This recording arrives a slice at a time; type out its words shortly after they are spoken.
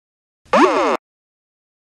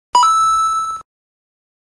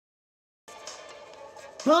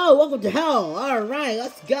Hello, welcome to hell. Alright,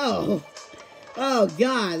 let's go. Oh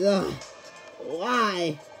god,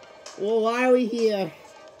 why? Well, why are we here?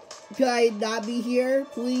 Could I not be here,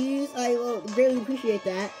 please? I will greatly appreciate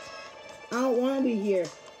that. I don't want to be here.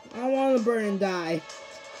 I don't want to burn and die.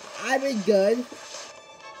 I've been good.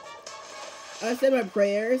 I said my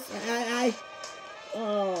prayers.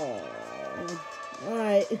 Oh.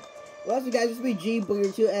 Alright. Well, also, guys, this is me, G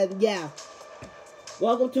Booger 2, and yeah.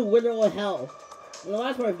 Welcome to Winter of Hell. In the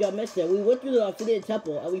last part, if y'all missed it, we went through the Obsidian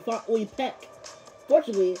Temple, and we fought Peck.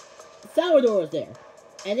 Fortunately, Salvador was there.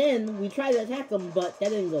 And then, we tried to attack him, but that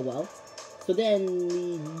didn't go well. So then,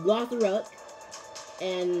 we lost the relic,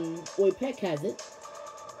 and Peck has it.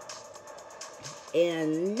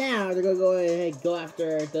 And now, they're gonna go ahead and go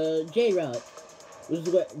after the Jade relic, which is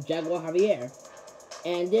what Jaguar Javier.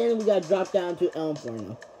 And then, we got dropped down to El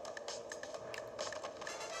Inferno.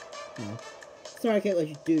 Oh. Sorry, I can't let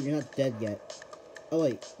you do it. You're not dead yet. Oh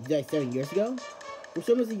wait, you died 7 years ago? We're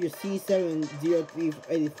still missing your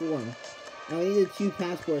C70380 form. Now we needed 2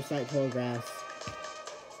 passport site photographs.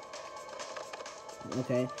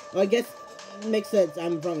 Okay. Well, I guess it makes sense.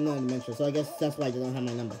 I'm from another dimension, so I guess that's why I don't have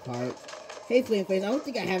my number card. Hey, Flame Face, I don't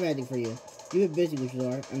think I have anything for you. You've been busy, which you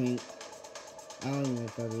are. I mean, I don't even know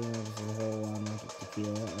if this is a whole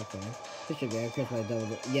tequila. Okay. Fisher Gary, Chris, I double.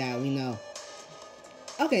 Yeah, we know.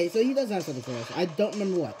 Okay, so he does have something for us. I don't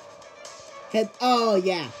remember what. Head. Oh,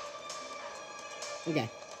 yeah. Okay.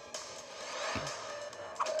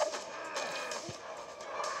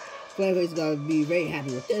 Flameface is gonna be very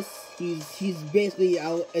happy with this. He's basically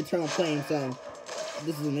our eternal flame, so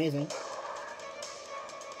this is amazing.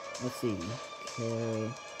 Let's see.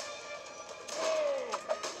 Okay.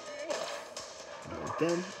 There we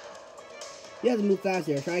go. You have to move fast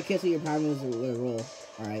here. Try to cancel your power moves with a roll.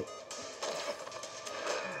 Alright.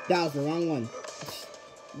 That was the wrong one.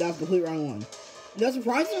 That was the complete wrong one. Now,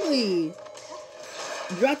 surprisingly,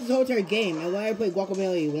 throughout this whole entire game, and when I played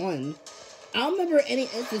Guacamelee 1, I don't remember any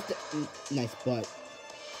instance nice butt.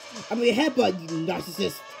 I mean, headbutt, you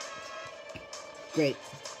narcissist. Great.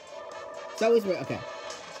 It's always right. Okay.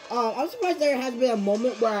 I'm surprised there hasn't been a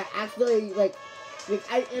moment where I actually, like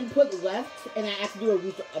I input left, and I actually do a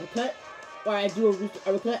rooster uppercut, or I do a rooster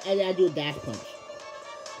uppercut, and then I do a dash punch.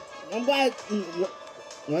 I'm glad.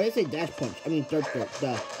 Why did I say dash punch? I mean third foot,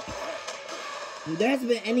 duh. There hasn't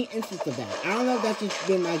been any instance of that. I don't know if that's just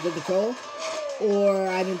been my good control, or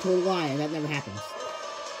I've been told a lie, and that never happens.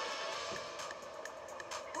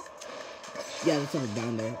 Yeah, there's something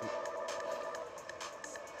down there.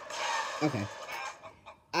 Okay.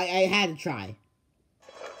 I had to try.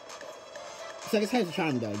 So I just had to try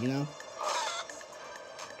him though, you know?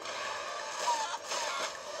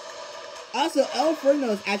 Also, El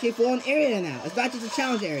Inferno is actually a full-on area now. It's not just a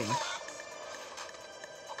challenge area.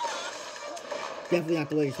 Definitely not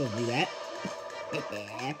the way you're supposed to do that.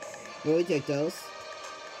 Well, we take those.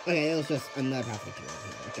 Okay, it was just another pathway to here.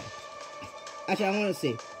 Okay. Actually, I want to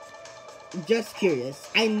see. Just curious.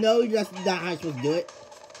 I know that's not how you're supposed to do it,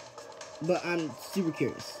 but I'm super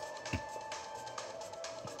curious.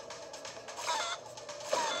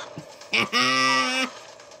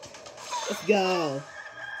 Let's go.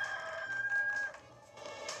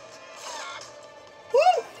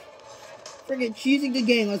 Freaking choosing the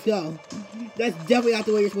game, let's go. That's definitely not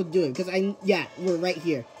the way you're supposed to do it, because yeah, we're right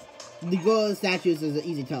here. The goal of the statues is an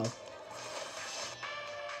easy tell.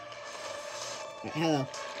 Right, hello.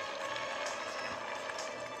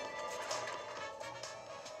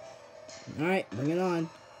 Alright, bring it on.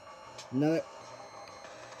 Another.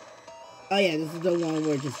 Oh yeah, this is the one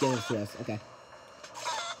where it just gives it to us. Okay.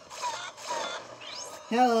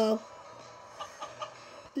 Hello.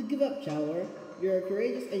 To give up, Shower. You are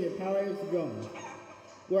courageous and your power is growing.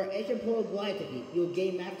 You are ancient pole glide technique. You will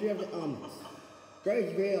gain mastery of the elements. Courage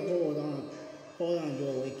is great. Hold on, you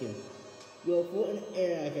will awaken. You will float in the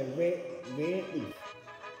air like a radiant leaf.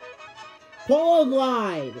 Pole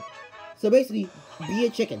glide! So basically, be a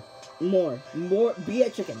chicken. More, be a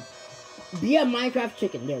chicken. Be a Minecraft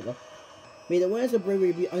chicken. There we go. May the winds of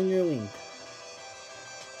bravery be on your wing.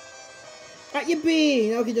 Alright, yippee!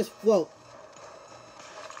 Now we can just float.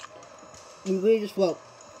 We literally just float.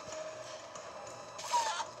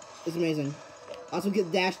 It's amazing. Also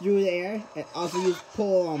get dash through the air and also use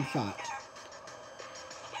pole arm shot.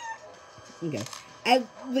 Okay.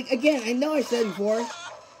 Again, I know I said before,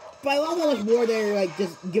 but I love how much more they're like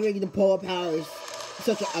just giving the pole powers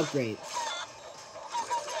such an upgrade.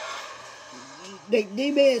 They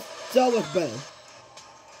made it so much better.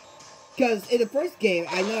 Because in the first game,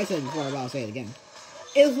 I know I said it before, but I'll say it again.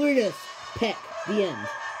 It was literally just peck, the end.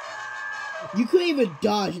 You couldn't even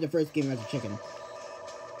dodge in the first game as a chicken.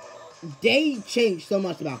 They changed so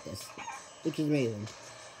much about this, which is amazing.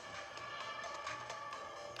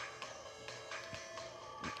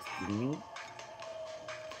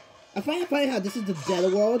 I find it funny how this is the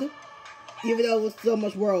dead world, even though there's so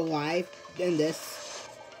much more alive than this.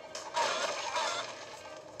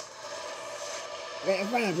 I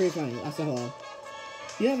find that pretty funny. I said hello.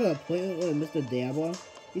 You have an appointment with Mr. Diablo?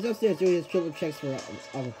 He's upstairs doing his triple checks for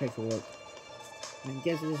all the paperwork. I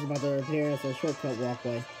guess this is about to repair as a shortcut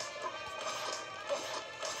walkway.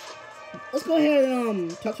 Let's go ahead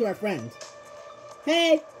and talk to our friends.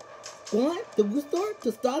 Hey! What? The blue store?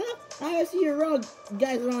 To start up? I haven't seen your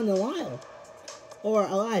guys around in a while. Or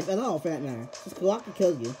alive at all, for that matter. Just Kalaka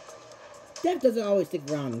kills you. Death doesn't always stick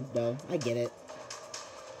around, though. I get it.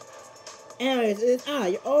 Anyways, it's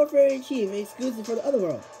your old friend chief, exclusive for the other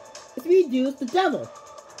world. It's me, dudes, the devil.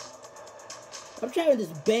 I'm trying this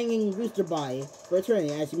banging rooster body for eternity,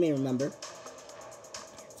 as you may remember.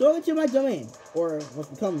 So over to my domain, or what's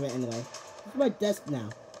become of it anyway. It's my desk now.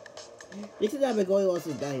 This is I've been going on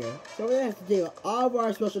since down here, so we're gonna have to deal with all of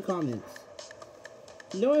our special comments.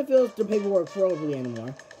 No one feels the paperwork thoroughly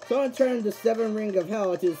anymore, so I turned the 7 ring of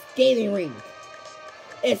hell into a skating ring.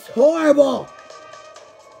 It's horrible!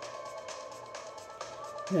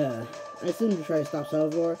 I seem to try to stop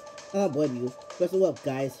Salvador. I don't blame you. Best of luck,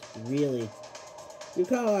 guys. Really. You've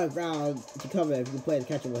got a lot of ground to cover if you can play the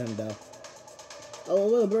catch up with him, though. A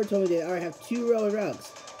little bird told me they already have 2 railroad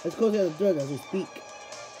rugs. Let's close the door as we speak.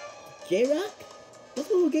 J-Rock? That's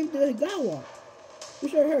what we gave to the Godwalk. We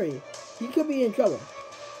should hurry. You could be in trouble.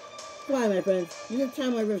 Come on, my friends. You can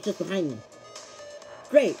time my rift just behind me.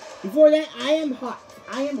 Great. Before that, I am hot.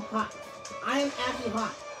 I am hot. I am actually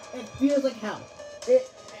hot. It feels like hell.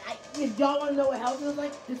 If y'all want to know what hell feels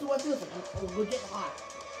like, this is what it feels like. I'm legit hot.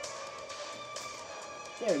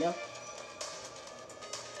 There we go.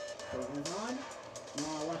 Turns on.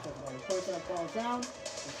 Now watch out for the first that falls down.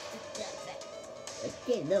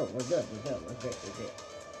 Okay, no, we're good, we're good, we're great, we're great.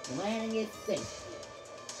 The landing is safe.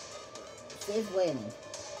 Safe landing.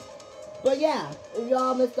 But yeah, if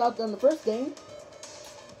y'all missed out on the first game,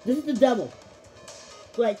 this is the devil.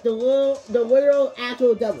 Like the literal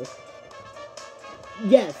actual devil.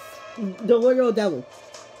 Yes, the literal devil.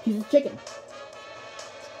 He's a chicken.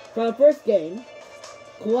 For the first game,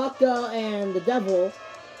 Kalaka and the devil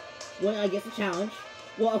went against the challenge.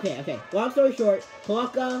 Well, okay. Long story short,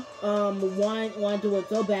 Kalaka wanted to win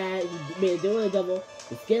so bad, he made a deal with the devil,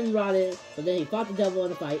 his skin rotted, so then he fought the devil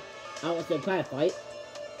in a fight. I don't want to say kind of fight.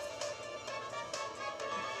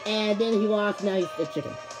 And then he lost, now he's a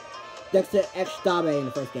chicken. Dexter X Stabe in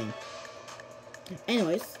the first game.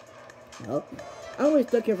 Anyways, well, I only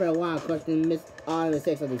stuck here for a while questioning missed all the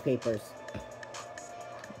mistakes of these papers.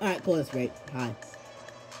 Alright, cool, that's great. Hi.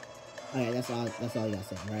 Alright, that's all you gotta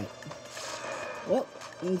say, right? Well,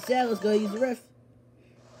 instead, let's go use the rift.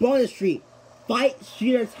 Bonus treat. Fight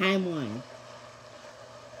shooter timeline.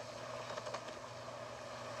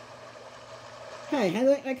 Hey, how do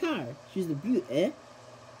you like my car? She's a beaut, eh?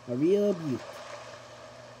 A real beaut.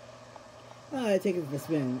 I take it for a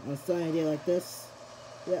spin. On a sunny idea like this.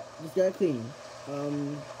 Yeah, just got it clean.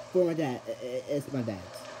 For my dad. It's my dad's.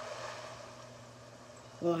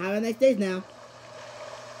 Well, have a nice day now.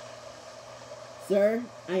 Sir,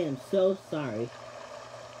 I am so sorry.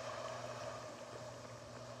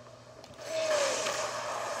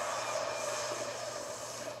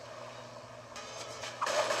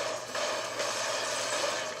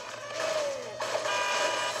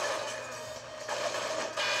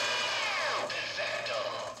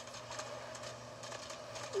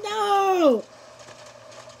 No!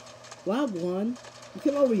 Wild one, I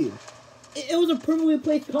came over you. It was a perfectly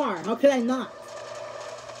placed car. How could I not?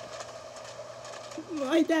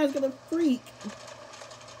 My dad's gonna freak.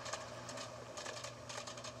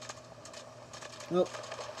 Oh.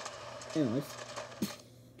 Anyways.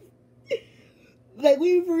 Like,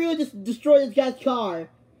 we for real just destroyed this guy's car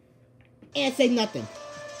and say nothing.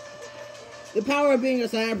 The power of being a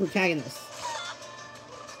silent protagonist.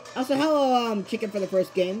 Also, hello, chicken for the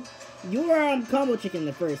first game. You were, combo chicken in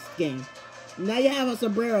the first game. Now you have a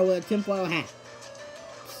sombrero with a tinfoil hat.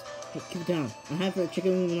 Hey, keep it down. I'm half for a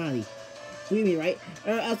chicken Illuminati. Believe me, right?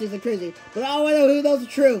 Or else they're crazy. But I want to know who knows the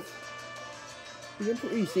truth. You're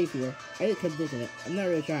pretty safe here. I didn't condition it. I'm not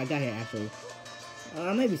really sure how I got here, actually.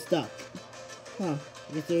 I may be stuck. Huh.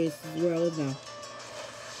 I guess this is where I live now.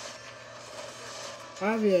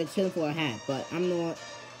 I have a tinfoil hat, but I'm not.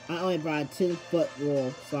 I only brought a 10-foot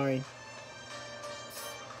roll. Sorry.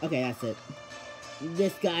 Okay, that's it.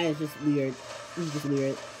 This guy is just weird. He's just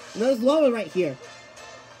weird. No, there's lava right here.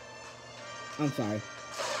 I'm sorry.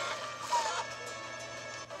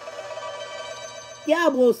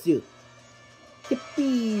 Diablo suit.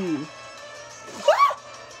 Yippee. Ah!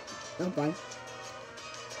 I'm fine.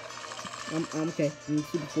 I'm okay. I'm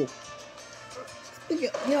super cool. You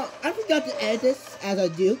know, I forgot to edit this as I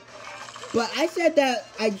do, but I said that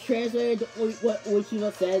I translated what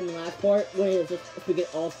Uchiwa said in the last part when it was just forget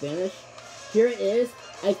all Spanish. Here it is.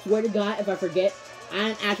 I swear to God, if I forget,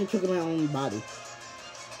 I'm actually choking my own body.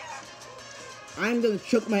 I'm gonna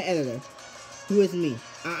choke my editor, who is me.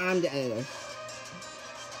 I'm the editor.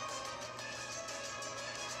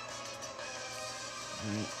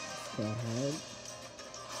 Alright, let's go ahead.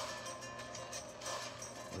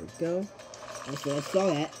 There we go. So I saw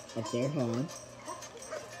that up there, hold on.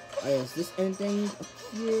 Alright, is this anything up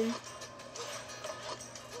here?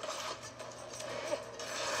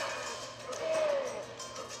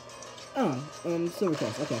 Oh, silver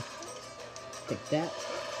chest, okay. Take that.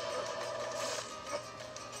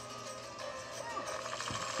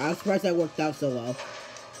 I'm surprised that worked out so well.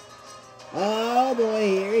 Oh boy,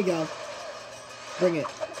 here we go. Bring it.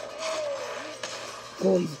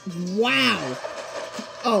 Holy, wow!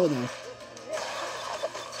 Oh no.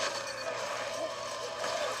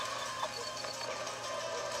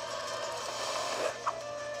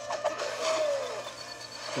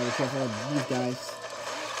 Gotta be careful of these guys.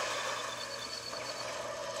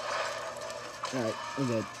 Alright, we're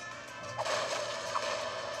good.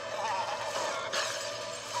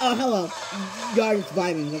 Oh, hello. Guard is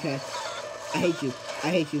vibing, okay. I hate you. I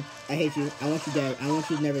hate you. I hate you. I want you dead. I want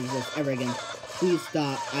you to never exist ever again. Please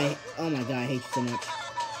stop. Oh my god, I hate you so much.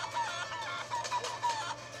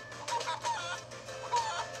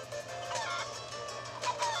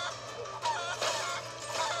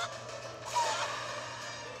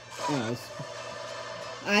 Anyways,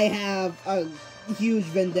 I have a huge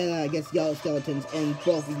vendetta against yellow skeletons in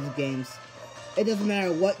both of these games. It doesn't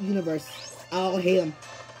matter what universe, I'll hate them.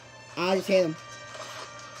 I'll just hate them.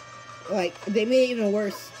 Like, they made it even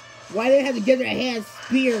worse. Why do they have to give their hands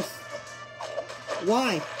spears?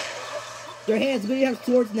 Why? Their hands literally have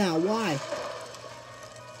swords now. Why?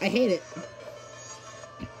 I hate it.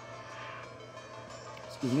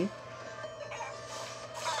 Excuse me.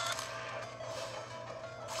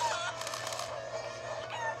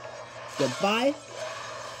 Goodbye.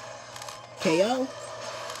 KO.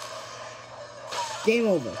 Game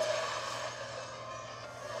over.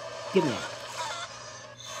 Give me that.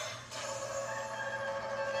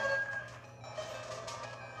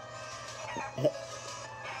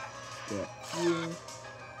 Here.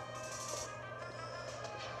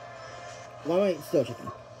 Why am I still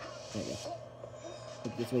checking? There you go.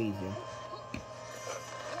 Make this way easier.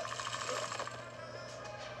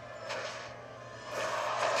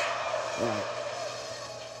 Alright.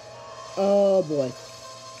 Oh boy.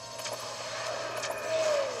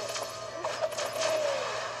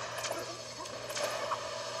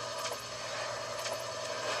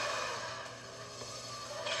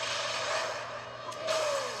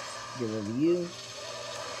 Get rid of you.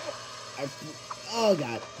 Oh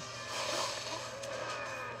god.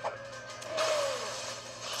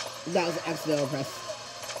 That was an accidental press.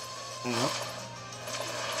 Ow.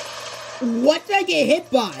 What did I get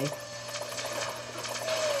hit by?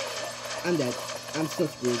 I'm dead. I'm so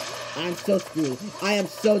screwed. I'm so screwed. I am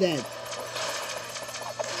so dead.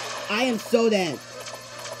 I am so dead.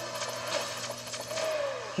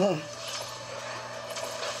 Huh.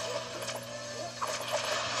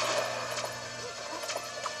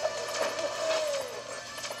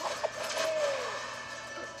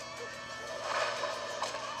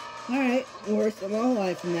 Alright, worst of all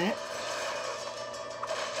life from that.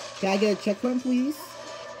 Can I get a checkpoint, please?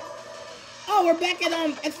 Oh, we're back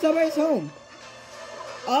at Strawberry's home.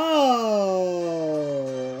 Oh,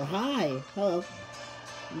 hi. Hello.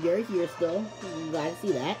 You're here still. I'm glad to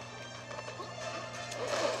see that.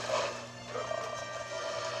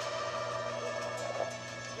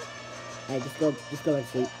 Alright, just go back to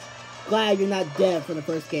sleep. Glad you're not dead from the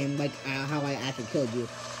first game, like how I actually killed you.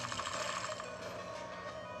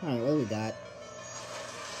 Alright, what do we got?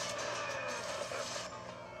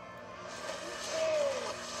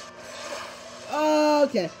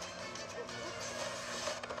 Okay.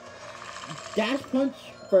 Dash punch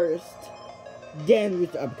first, then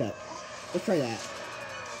reach the uppercut. Let's try that.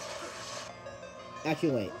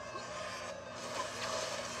 Actually, wait.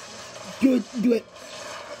 Do it, do it.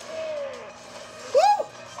 Woo!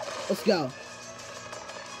 Let's go.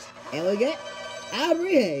 And we get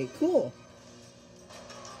Abre. Cool.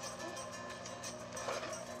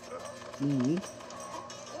 We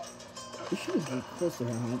should have been close to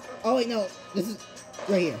her, huh? Oh, wait, no. This is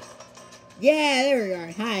right here. Yeah, there we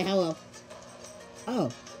are. Hi, hello.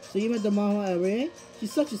 Oh, So you met the mama at Ray?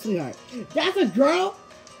 She's such a sweetheart. That's a girl?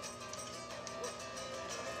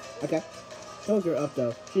 Okay. Told her up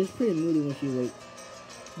though. She was pretty moody when she waked.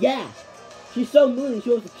 Yeah! She's so moody she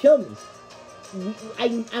wants to kill me.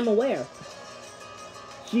 I'm aware.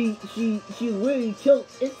 She really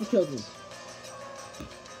insta-killed me.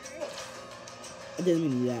 I didn't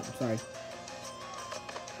mean to do that, I'm sorry.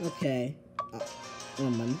 Okay.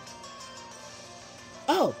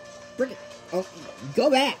 Oh! Frick it. Oh, go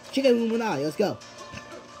back! Chicken Illuminati, let's go.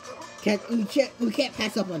 We can't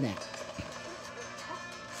pass up on that.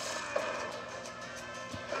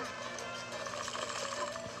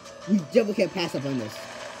 We definitely can't pass up on this.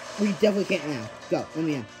 We definitely can't now. Go, let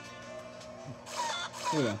me in.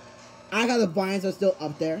 Here we go. I got the vines are still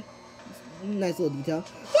up there. Nice little detail.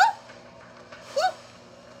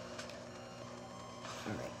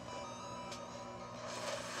 Alright.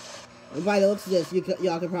 By the looks of this,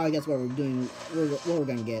 y'all can probably guess what we're doing, what we're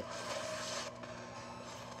gonna get.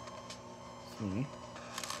 Goodbye.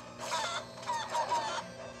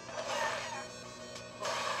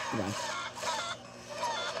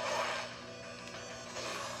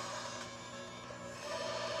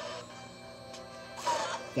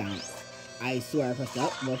 Down. I swear I pressed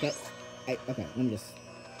up. Okay. Okay, let me just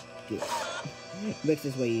do it. Makes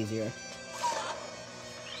this way easier.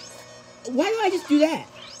 Why do I just do that?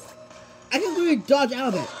 I can literally dodge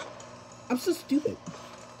out of it. I'm so stupid.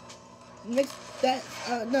 Makes that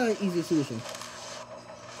not an easy solution.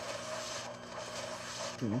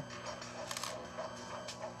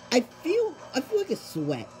 I feel like a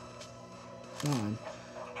sweat. Come on.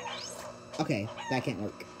 Okay, that can't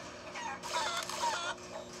work.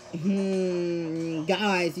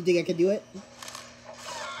 Guys, you think I can do it?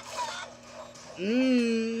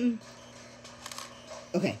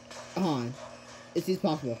 Okay, hold on. It seems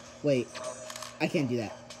possible. Wait, I can't do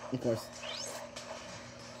that, of course.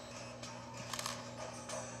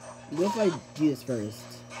 What if I do this first?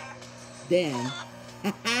 Then,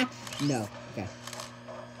 no, okay.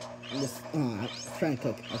 I'm trying to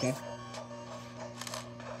cook, okay?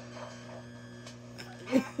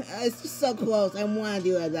 It's just so close. I want to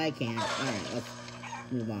do it, but I can't. Alright, let's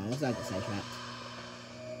move on. Let's not get sidetracked.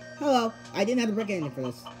 Hello. I didn't have to break anything for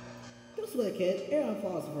this. Don't sweat it, kid. Everyone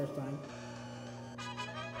falls the first time.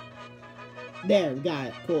 There, we got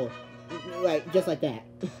it. Cool. Like, just like that.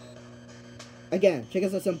 Again,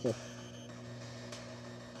 chickens are simple.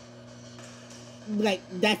 Like,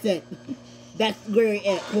 that's it. That's literally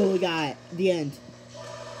it. Cool, we got it. The end.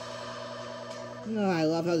 Oh, I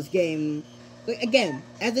love how this game... Like, again,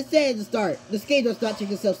 as I said at the start, this game does not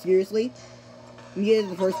take itself seriously. Neither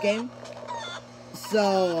did the first game.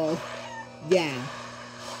 So, yeah.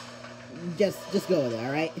 Just go with it,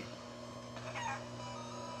 alright?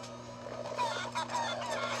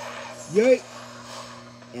 Yay!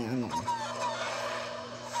 Yeah, I'm not.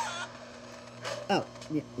 Oh,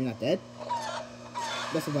 you're not dead?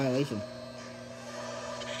 That's a violation.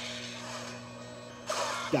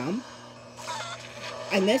 Dumb.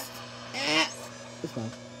 I missed. Ah! It's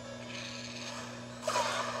fine.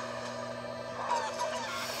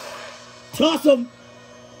 Toss him!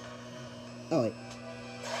 Oh, wait.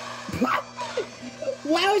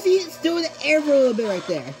 Why was he still in the air for a little bit right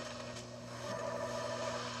there?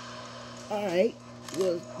 Alright.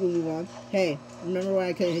 We'll move on. Hey, remember when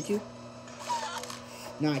I couldn't hit you?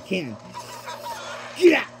 No, I can.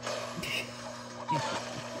 Yeah!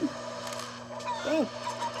 Oh.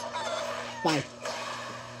 Bye.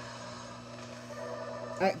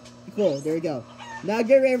 Alright, cool, there we go. Now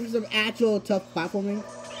get ready for some actual tough platforming.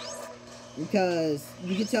 Because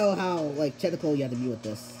you can tell how, like, technical you have to be with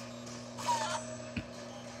this.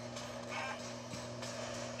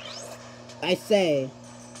 I say,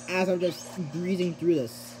 as I'm just breezing through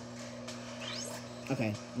this.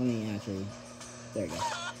 Okay, let me actually... There we go.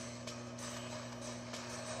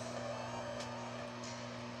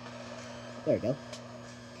 There we go.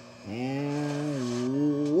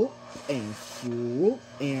 And whoop, and swoop,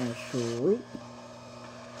 and swoop.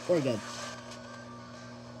 We're good.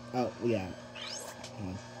 Oh, yeah.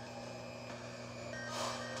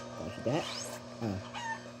 Watch that. Oh.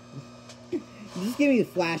 You just give me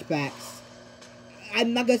flashbacks.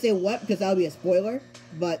 I'm not gonna say what because that'll be a spoiler,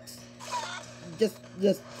 but just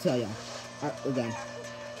tell y'all. Alright, we're done.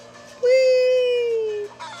 Whee!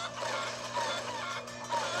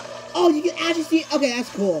 Oh, you can actually see. Okay, that's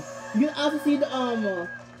cool. You can also see the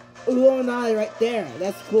Illuminati right there.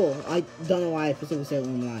 That's cool. I don't know why I specifically said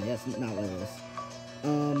Illuminati. That's not what it is.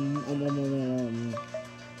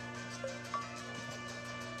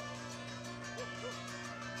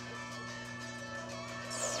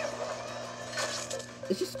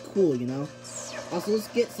 It's just cool, you know? Also, let's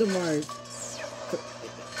get some more.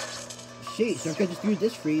 Sheesh, I could just do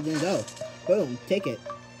this free, then go. Boom, take it.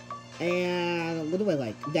 And what do I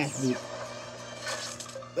like? Dash boot.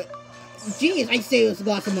 Jeez, I saved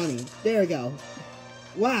lots of money. There we go.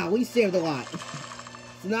 Wow, we saved a lot.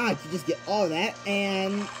 So now I can just get all that,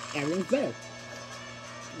 and everything's better.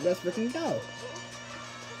 Let's freaking go.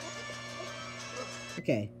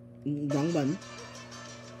 Okay, wrong button.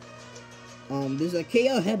 There's a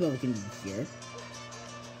KO headbutt we can do here.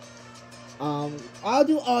 I'll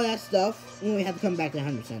do all that stuff when we have to come back to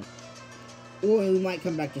 100%. Or we might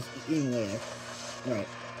come back just even later. Alright.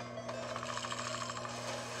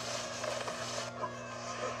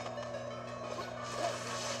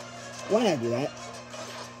 Why not do that?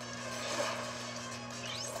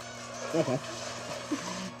 Okay.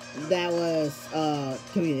 That was,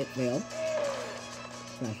 community fail.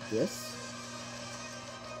 Smash this.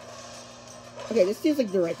 Okay, this seems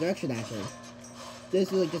like the right direction, actually.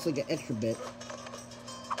 This is like just like an extra bit.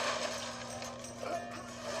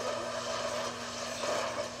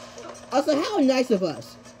 Also, how nice of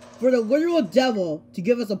us for the literal devil to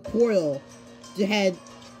give us a portal to head.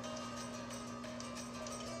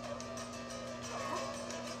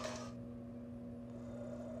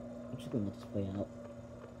 I'm just gonna let this play out.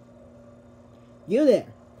 You there?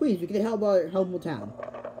 Please, we can help our humble town.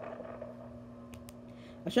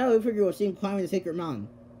 A shadowy figure was seen climbing the sacred mountain.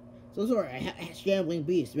 Some sort of shambling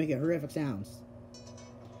beast making horrific sounds.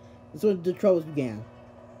 That's when the troubles began.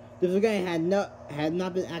 The Guardian had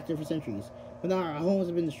not been active for centuries, but now our homes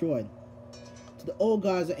have been destroyed. So the old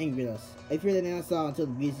gods are angry at us. I fear they never saw until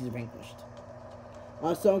the beast is vanquished.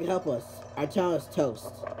 Someone can help us. Our town is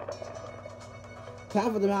toast.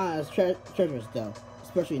 Half of the mountain has treasures, though,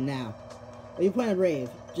 especially now. If you plan to brave,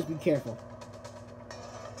 just be careful.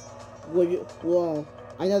 Well,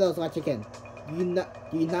 I know that was like chicken. Do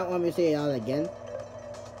you not want me to say it out again?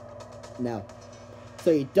 No.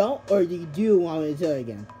 So you don't, or do you do want me to say it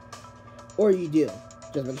again? Or you do?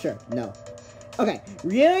 Just make sure. No. Okay.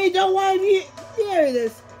 Really don't want to be hearing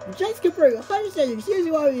this. Just confirm. 100%. You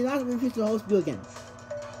seriously want me not to repeat the whole spiel again?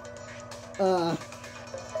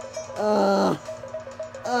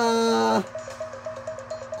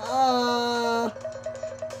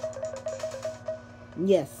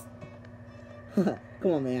 Yes.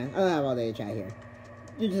 Come on, man. I don't have all day to chat here.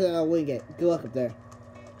 You just wing it. Good luck up there.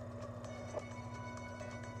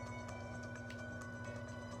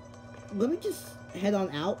 Let me just head on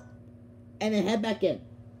out and then head back in.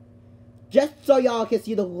 Just so y'all can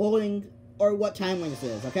see the loading or what timeline this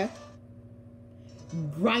is, okay?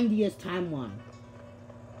 Grindiest timeline.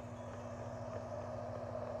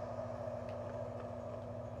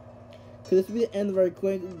 Could this be the end of our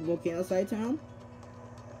quick volcano side town?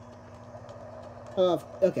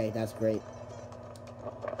 Okay, that's great.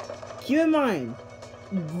 Keep in mind,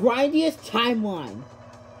 grindiest timeline.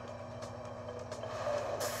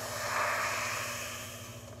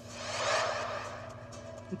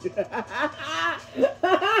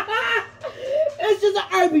 It's just an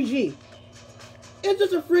RPG. It's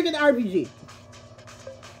just a freaking RPG.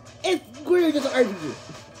 It's clearly just an RPG.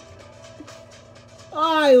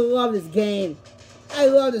 Oh, I love this game. I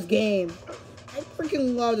love this game. I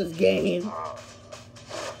freaking love this game.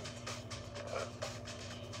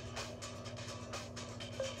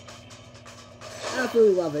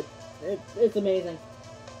 Absolutely love it. It's amazing.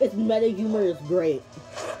 Its meta humor is great.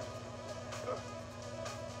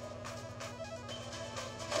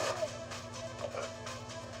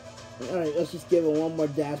 Alright, let's just give it one more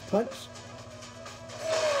dash punch.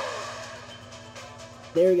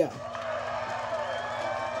 There we go.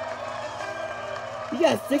 You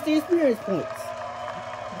got 60 experience points.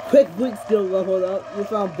 Quick blink skill leveled up. You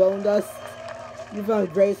found bone dust. You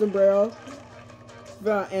found gray sombrero. You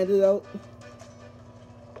found antidote.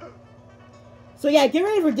 So yeah, get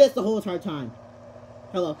ready for this the whole entire time.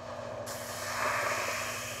 Hello.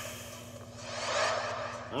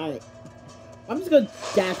 Alright. I'm just gonna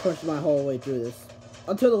dash punch my whole way through this.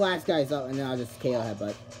 Until the last guy's up, and then I'll just KO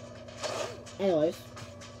headbutt. Anyways,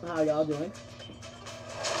 how y'all doing?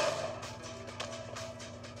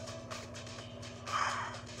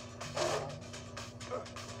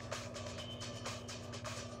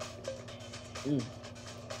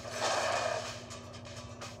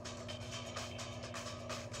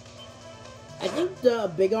 I think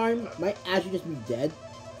the big arm might actually just be dead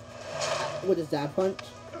with his dash punch.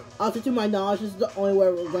 Also, to my knowledge, this is the only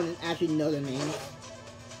way we're going to actually know their names.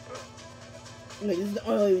 Like, this is the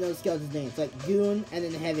only way we know the skeleton's name. It's like Goon and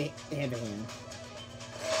then Heavy Hand. And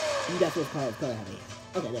that's what it's called. It's called Heavy Hand.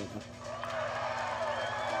 Okay, there we go.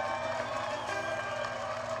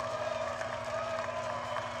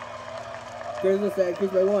 Charisma stat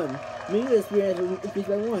increased by 1. Meaning experience increased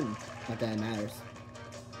by 1. Not that it matters.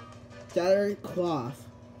 Shattered cloth.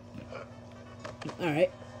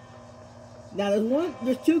 Alright. Now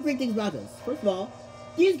there's two great things about this. First of all,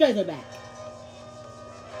 these guys are back.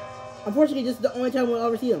 Unfortunately, this is the only time we'll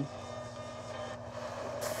ever see them.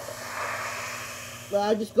 But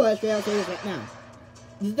I'll just go ahead straight out and say this right now.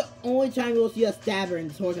 This is the only time you'll see a stabber in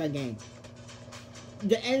this whole entire game.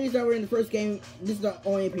 The enemies that were in the first game, this is the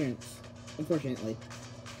only appearance. Unfortunately.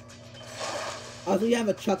 Also, you have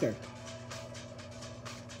a chucker.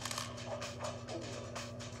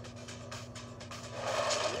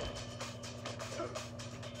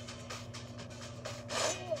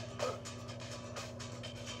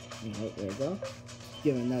 Alright, there we go.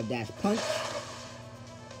 Give him another dash punch.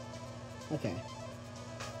 Okay.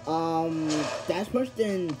 Dash punch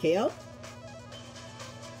then KO?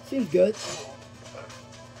 Seems good.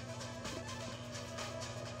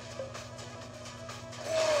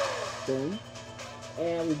 Boom.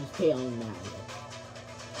 And we just KO him now.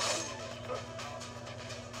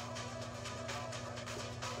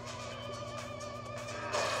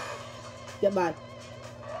 Goodbye.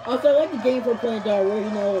 Also, I like the game for playing where you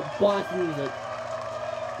know boss music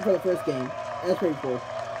for the first game. That's pretty cool.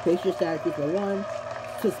 Patient status equal 1.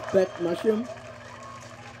 Suspect mushroom.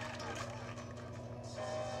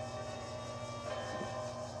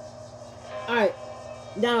 Alright.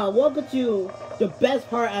 Now, welcome to the best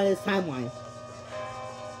part of this timeline.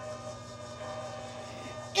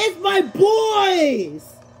 It's my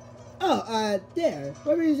boys! Oh, there.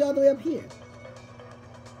 What brings you all the way up here?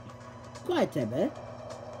 Quiet time, man.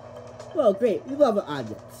 Well, great. We love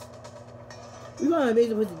objects. We found an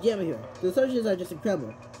amazing place to jam here. The associates are just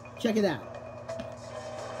incredible. Check it out.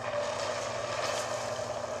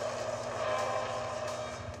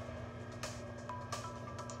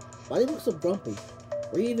 Why do you look so grumpy?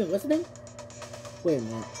 Were you even listening? Wait a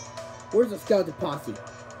minute. Where's the skeleton posse?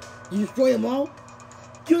 Did you destroy them all?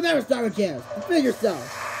 You'll never start with jams. Defend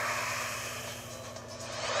yourself.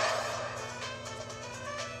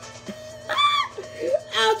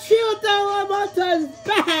 Montage is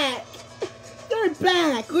back! They're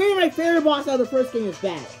back! Clearly my favorite boss out of the first game is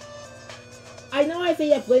back. I know I say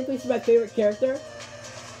that Playthrough is my favorite character.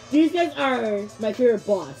 These guys are my favorite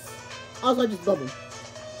boss. Also, I just love them.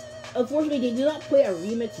 Unfortunately, they do not play a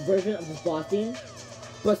remix version of this boss theme.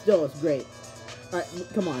 But still, it's great. Alright,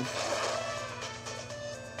 come on.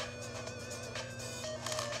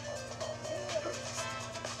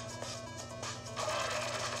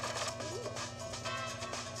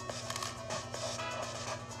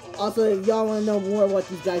 Also, if y'all want to know more what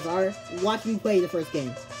these guys are, watch me play the first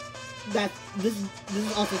game. This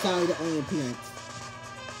is also sadly the only appearance.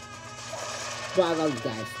 But I love these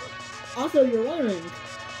guys. Also, you're wondering,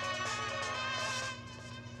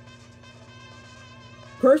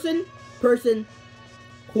 person,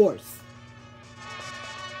 horse.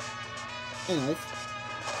 Anyways.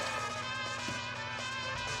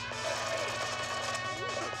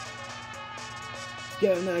 Let's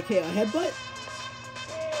get another KO headbutt.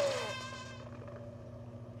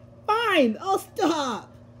 Fine, I'll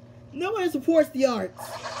stop. No one supports the arts.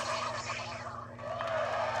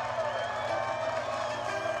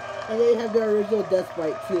 And they have their original death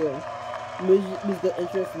sprite too. Musical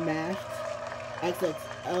interest mashed.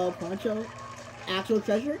 XXL poncho. Actual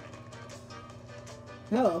treasure.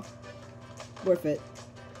 Hello. Worth it.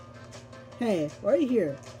 Hey, why are you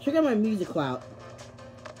here? Check out my music clout.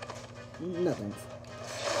 No thanks.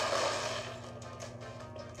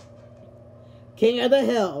 King of the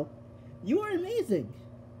Hill. You are amazing.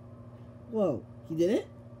 Whoa, you did it?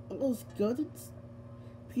 Those skeletons?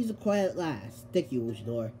 Peace of quiet at last. Thank you,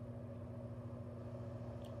 Luchador.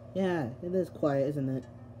 Yeah, it is quiet, isn't it?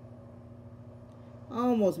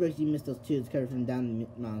 Almost makes you miss those tubes coming from down the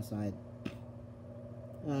mountainside.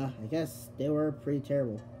 I guess they were pretty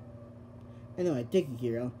terrible. Anyway, thank you,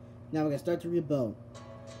 hero. Now we're gonna start to rebuild.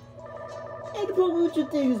 And the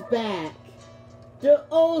Pabucho theme is back! The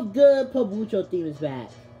old good Pabucho theme is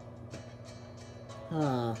back.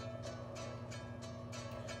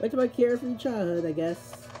 Back to my carefree childhood, I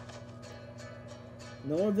guess.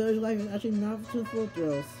 No more village life is actually not too full of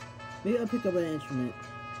thrills. Maybe I'll pick up an instrument.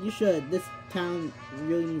 You should. This town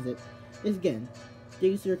really needs it. Thanks again.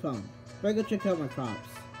 Thanks for your call. Better go check out my crops.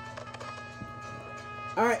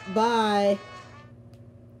 Alright, bye!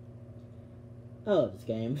 I love this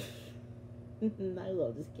game. I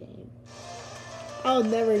love this game. I'll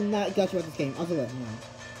never not gush about this game. Also, wait, hang on.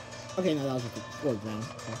 Okay, no, that was just a forward round.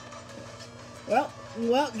 Okay.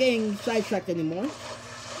 Well, getting sidetracked anymore.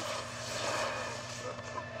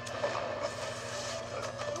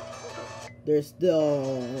 There's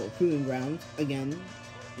still proving grounds. Again,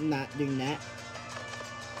 not doing that.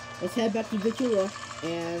 Let's head back to Vicula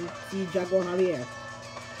and see Jaguar Javier.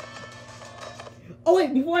 Oh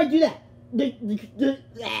wait, before I do that,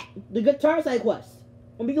 the guitar side quest.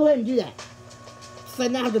 Let me go ahead and do that. So I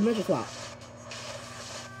now have the dimension swap.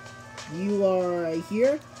 You are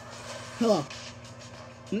here. Hello.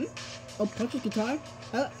 Oh, punch his guitar?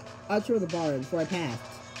 I'll throw the bar before I passed.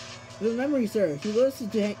 If the memory serves, he likes to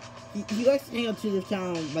hang out to the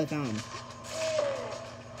town by the fountain.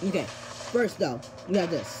 Okay, first though, we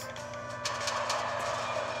have this.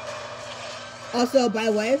 Also, by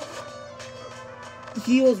the way,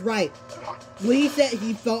 he was right. When he said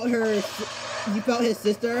he felt his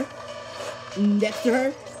sister next to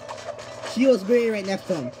her, she was really right next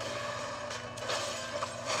to him.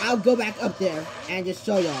 I'll go back up there and just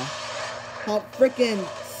show y'all how freaking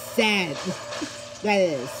sad that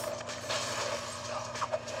is.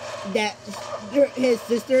 That his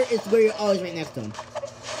sister is literally always right next to him.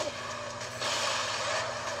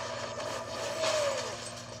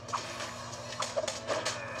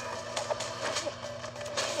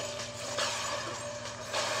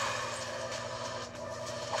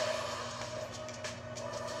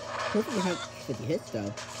 Hopefully have 50 hits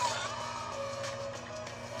though.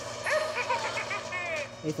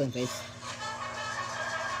 Hey, flame face.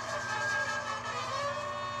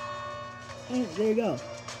 And there you go.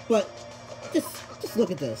 But just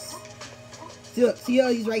look at this. See how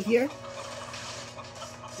he's right here?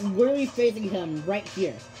 Literally facing him right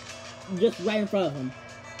here. Just right in front of him.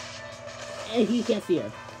 And he can't see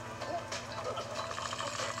her.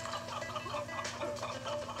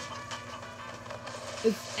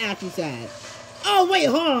 It's actually sad. Oh wait,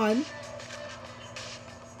 hold on!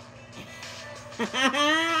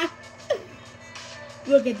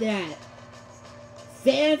 Look at that.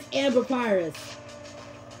 Sans and Papyrus.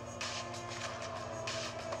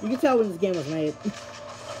 You can tell when this game was made.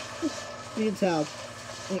 You can tell.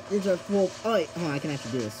 These are full. Oh wait, hold on, I can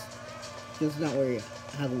actually do this. This is not where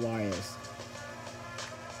how the water is.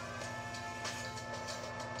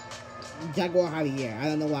 Jaguar Javier. I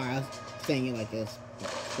don't know why I was saying it like this.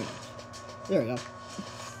 There we go.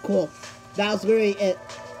 Cool. That was really it.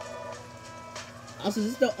 Also,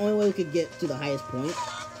 this is the only way we could get to the highest point.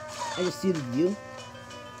 I just see the view.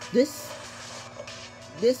 This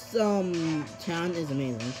town is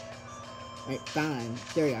amazing. Right, fine.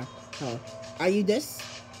 There we are. Hello. Are you this?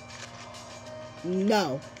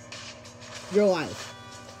 No. You're alive.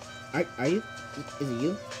 Are you? Is it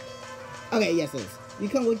you? Okay, yes it is. You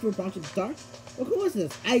come looking for a bunch of guitar? What cool is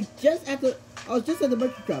this? I was just at the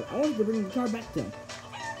merchant shop. I wanted to bring the guitar back to him.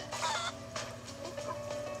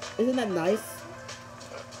 Isn't that nice?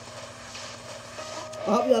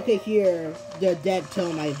 I hope y'all can hear the dead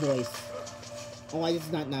tone of my voice. Oh,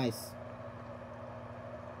 it's not nice.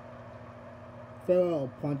 Farewell,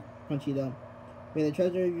 Punchy though. May the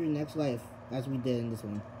treasure of your next life, as we did in this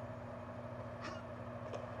one.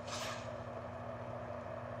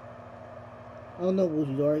 Oh no,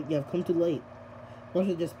 Wushidori, you have come too late.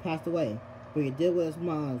 Russia just passed away, but you did with a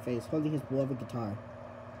smile on his face, holding his beloved guitar.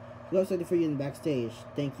 He left something for you in the backstage.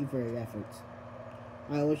 Thank you for your efforts.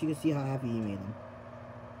 I wish you could see how happy you made him.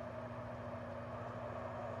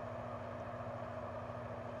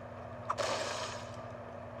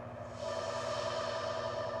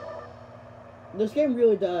 This game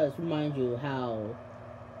really does remind you how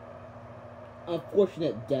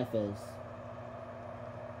unfortunate death is.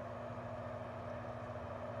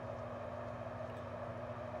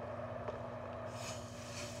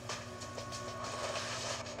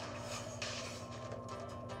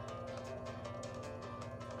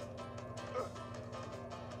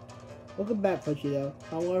 Welcome back, Punchy.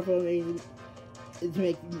 How wonderful and amazing is to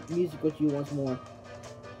make music with you once more.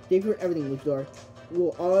 Thank you for everything, Luchador.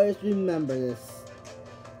 We'll always remember this.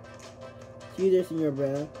 See you there, Senor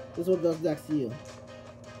Brea. This one goes next to you.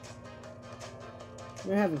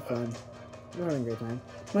 We're having fun. We're having a great time.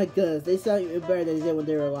 My goodness, they sound even better than they did when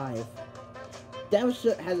they were alive. That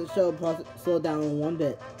hasn't slowed down one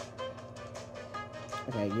bit.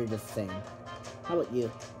 Okay, you're just saying. How about you?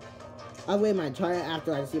 I waited my entire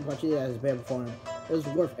after I see Punchy as his bear before him. It was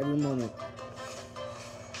worth every moment.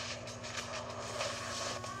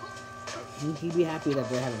 He'd be happy that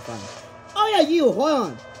they're having fun. Oh yeah, you!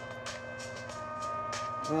 Hold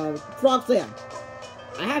on! Frog Slam.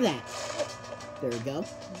 I have that. There we go.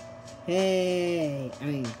 Hey! I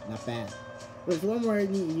mean, not bad. There's one more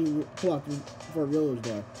you pull out for a real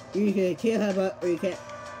door. You can kill her, or you can't.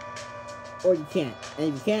 Or you can't. And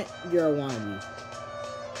if you can't, you're a wannabe.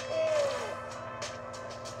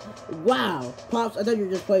 Wow! Pops, I thought you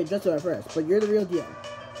were just playing just at first, but you're the real deal.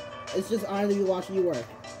 It's just honor you watching you work.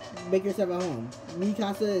 Make yourself at home. Mi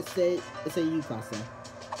casa is say you casa.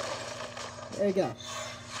 There you go.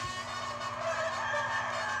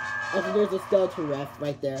 Also, there's a skeleton ref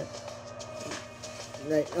right there.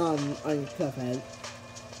 Right, on your cuff head.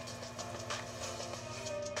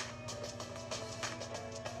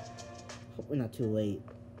 Hope we're not too late.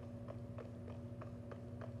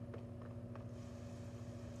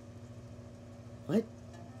 What?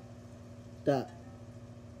 The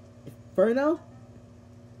Inferno?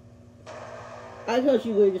 I thought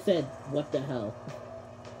you would have said, what the hell?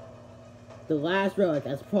 The last relic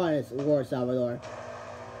as promised, Lord Salvador.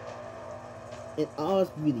 In all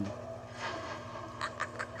its beauty.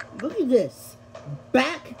 Look at this.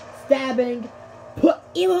 Backstabbing. Put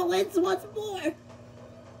evil wins once more.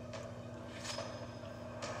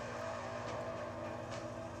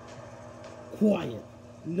 Quiet.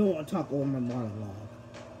 No one talk over my monologue.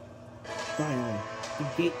 Finally, the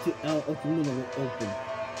gate to El Ottomino will open.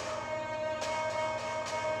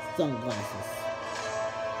 Sunglasses.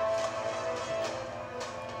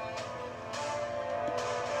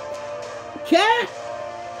 Cat!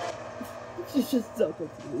 She's just so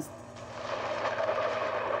confused.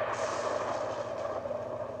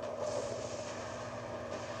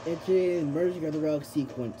 Entering merging of the relic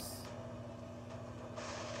sequence.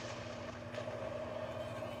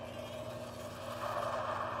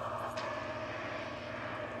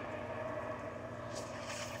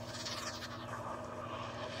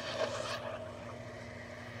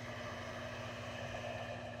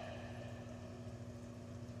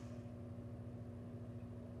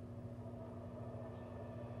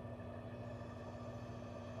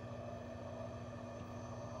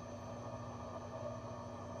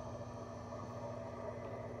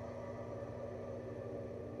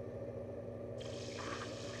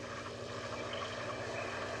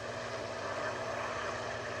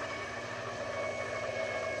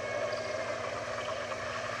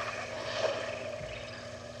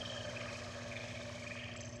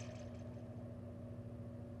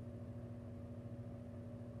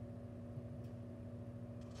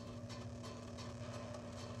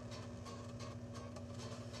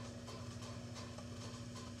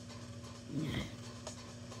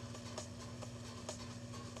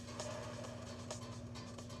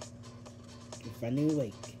 You're finally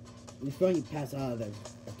awake. Before you pass out of the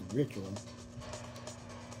ritual.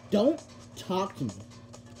 Don't talk to me.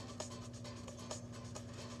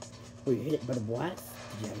 Were you hit by the blast?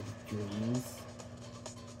 Did you have any dreams?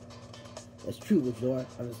 That's true, Luchador.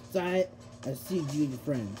 On the side, I see you and your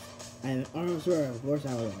friends. I am an armed sorcerer of Lord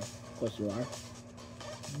Salvador. Of course you are.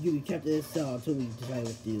 You'll be kept in this cell until we decide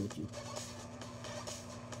what to do with you.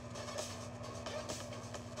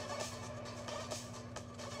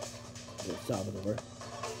 Lord Salvador.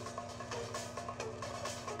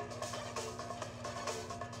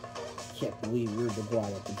 Can't believe we're the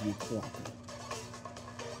Guada to be Guaca.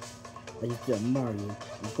 I used to admire you.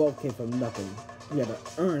 We both came from nothing. We had to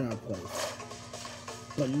earn our place.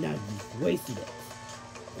 But now you've wasted it.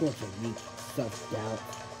 Torture, weak, self-doubt.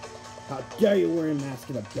 How dare you wear a mask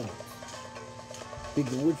and a belt?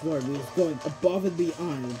 Thinking which Lord is going above and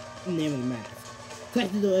beyond in the name of the mask.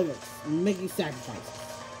 Testing the limits, making sacrifices.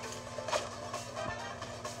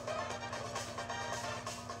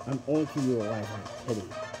 I'm only keeping you alive out of pity.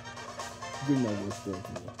 You know your story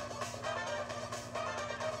to me.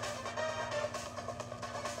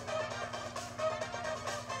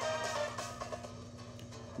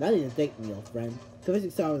 Not even thank me, old friend.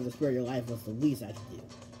 Convincing someone to spare your life was the least I could do.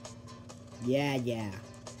 Yeah.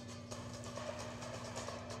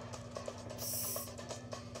 Psst.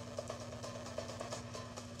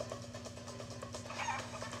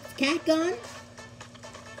 Is Cat gone?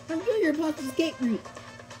 I'm doing your boss's escape route.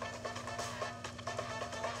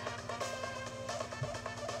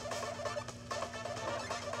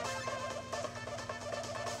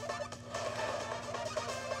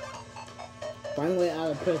 Finally out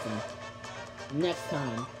of prison. Next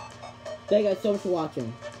time. Thank you guys so much for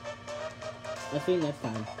watching. I'll see you next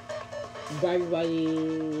time. Bye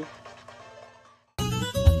everybody.